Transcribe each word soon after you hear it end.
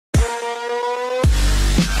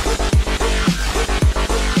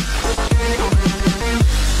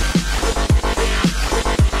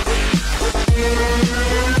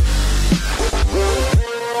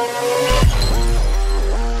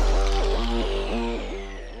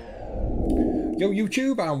Yo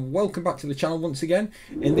YouTube, and welcome back to the channel once again.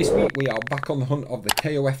 In this week we are back on the hunt of the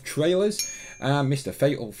KOF trailers, and Mr.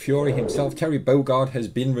 Fatal Fury himself, Terry Bogard, has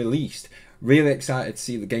been released. Really excited to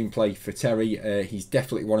see the gameplay for Terry. He's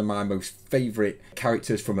definitely one of my most favourite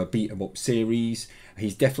characters from a beat 'em up series.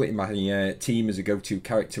 He's definitely in my team as a go-to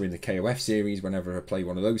character in the KOF series whenever I play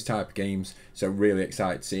one of those type of games, so really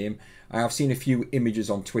excited to see him. I have seen a few images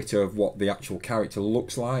on Twitter of what the actual character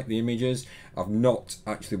looks like, the images. I've not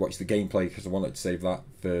actually watched the gameplay because I wanted to save that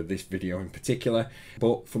for this video in particular.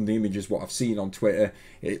 But from the images, what I've seen on Twitter,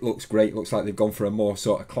 it looks great. It looks like they've gone for a more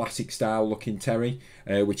sort of classic style looking Terry,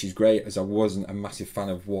 which is great, as I wasn't a massive fan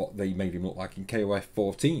of what they made him look like in KOF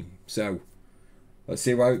 14. So, let's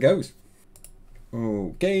see how it goes.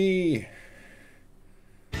 Okay.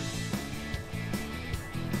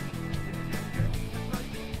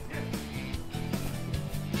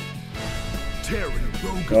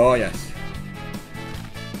 Oh yes.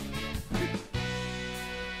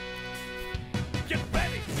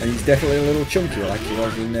 And he's definitely a little chunky like he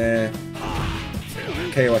was in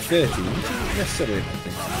KOF 13, which isn't necessarily a bad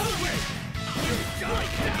thing.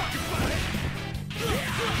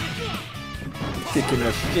 Kicking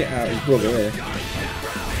the shit out of his brother here.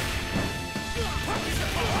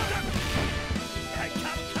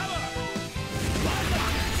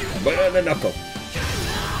 Burn the knuckle.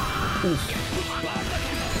 Oof.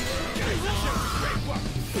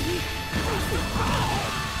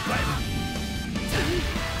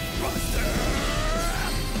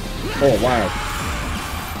 Oh wow.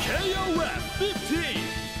 KOFXV.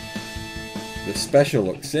 The special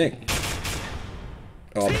looks sick.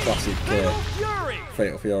 Oh, the classic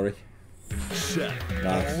Fatal Fury.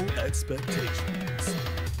 Nice. Expectations.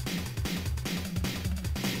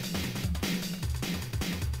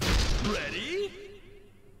 Ready?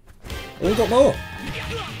 Oh, we've got more.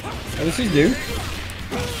 Oh, this is new.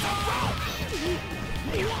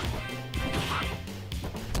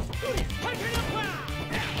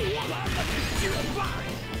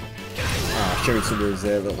 Showing some of his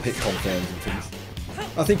little hit confirms and things.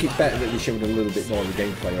 I think it's better that they're showing a little bit more of the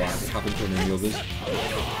gameplay like they haven't done in the others.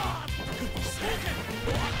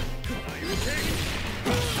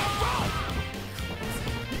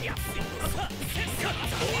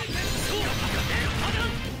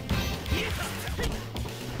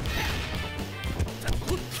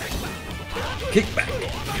 Kickback.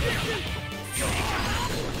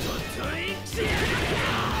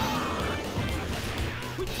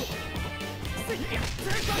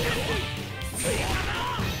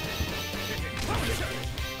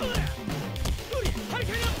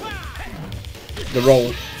 The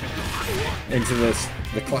roll into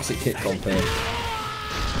the classic hit confirm.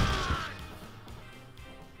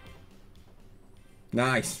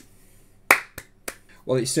 Nice.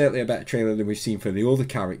 Well, it's certainly a better trailer than we've seen for the other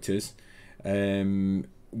characters.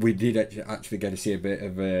 We did actually get to see a bit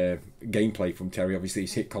of gameplay from Terry. Obviously,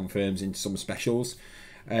 his hit confirms into some specials.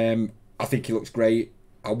 I think he looks great.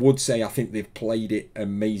 I would say I think they've played it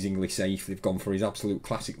amazingly safe. They've gone for his absolute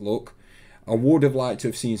classic look. I would have liked to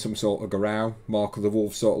have seen some sort of Garou, Mark of the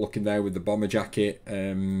Wolf sort of looking there with the bomber jacket.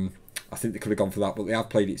 I think they could have gone for that, but they have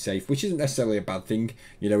played it safe, which isn't necessarily a bad thing.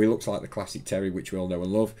 You know, he looks like the classic Terry, which we all know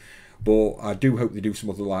and love. But I do hope they do some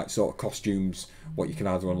other like sort of costumes, what you can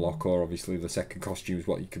either unlock, or obviously the second costumes,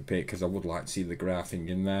 what you can pick, because I would like to see the Garou thing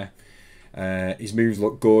in there. His moves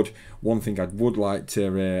look good. One thing I would like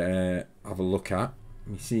to have a look at.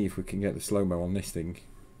 Let me see if we can get the slow-mo on this thing.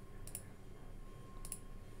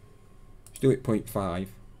 Let's do it 0.5.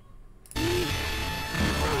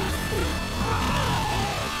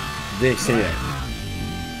 This here.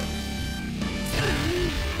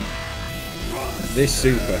 This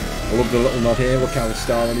super. I love the little nod here. Look how the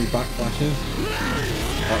star on his back flashes.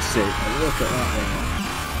 That's it. Look at that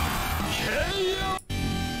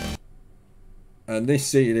thing. And this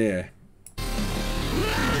scene here.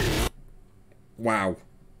 Wow.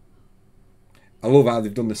 I love how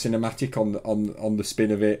they've done the cinematic on the spin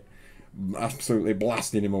of it. Absolutely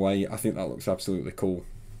blasting him away. I think that looks absolutely cool.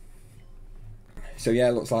 So yeah,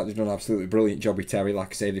 it looks like they've done an absolutely brilliant job with Terry. Like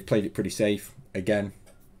I say, they've played it pretty safe. Again,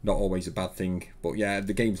 not always a bad thing. But yeah,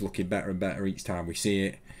 the game's looking better and better each time we see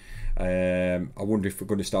it. I wonder if we're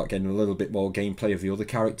going to start getting a little bit more gameplay of the other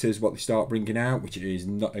characters, what they start bringing out, which is,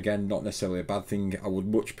 not necessarily a bad thing. I would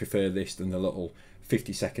much prefer this than the little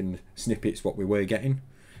 50-second snippets what we were getting.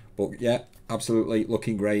 But yeah, absolutely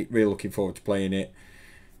looking great. Really looking forward to playing it.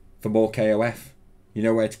 For more KOF, you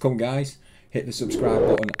know where to come, guys. Hit the subscribe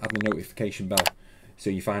button and the notification bell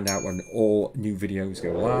so you find out when all new videos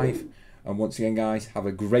go live. And once again, guys, have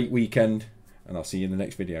a great weekend, and I'll see you in the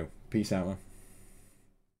next video. Peace out, man.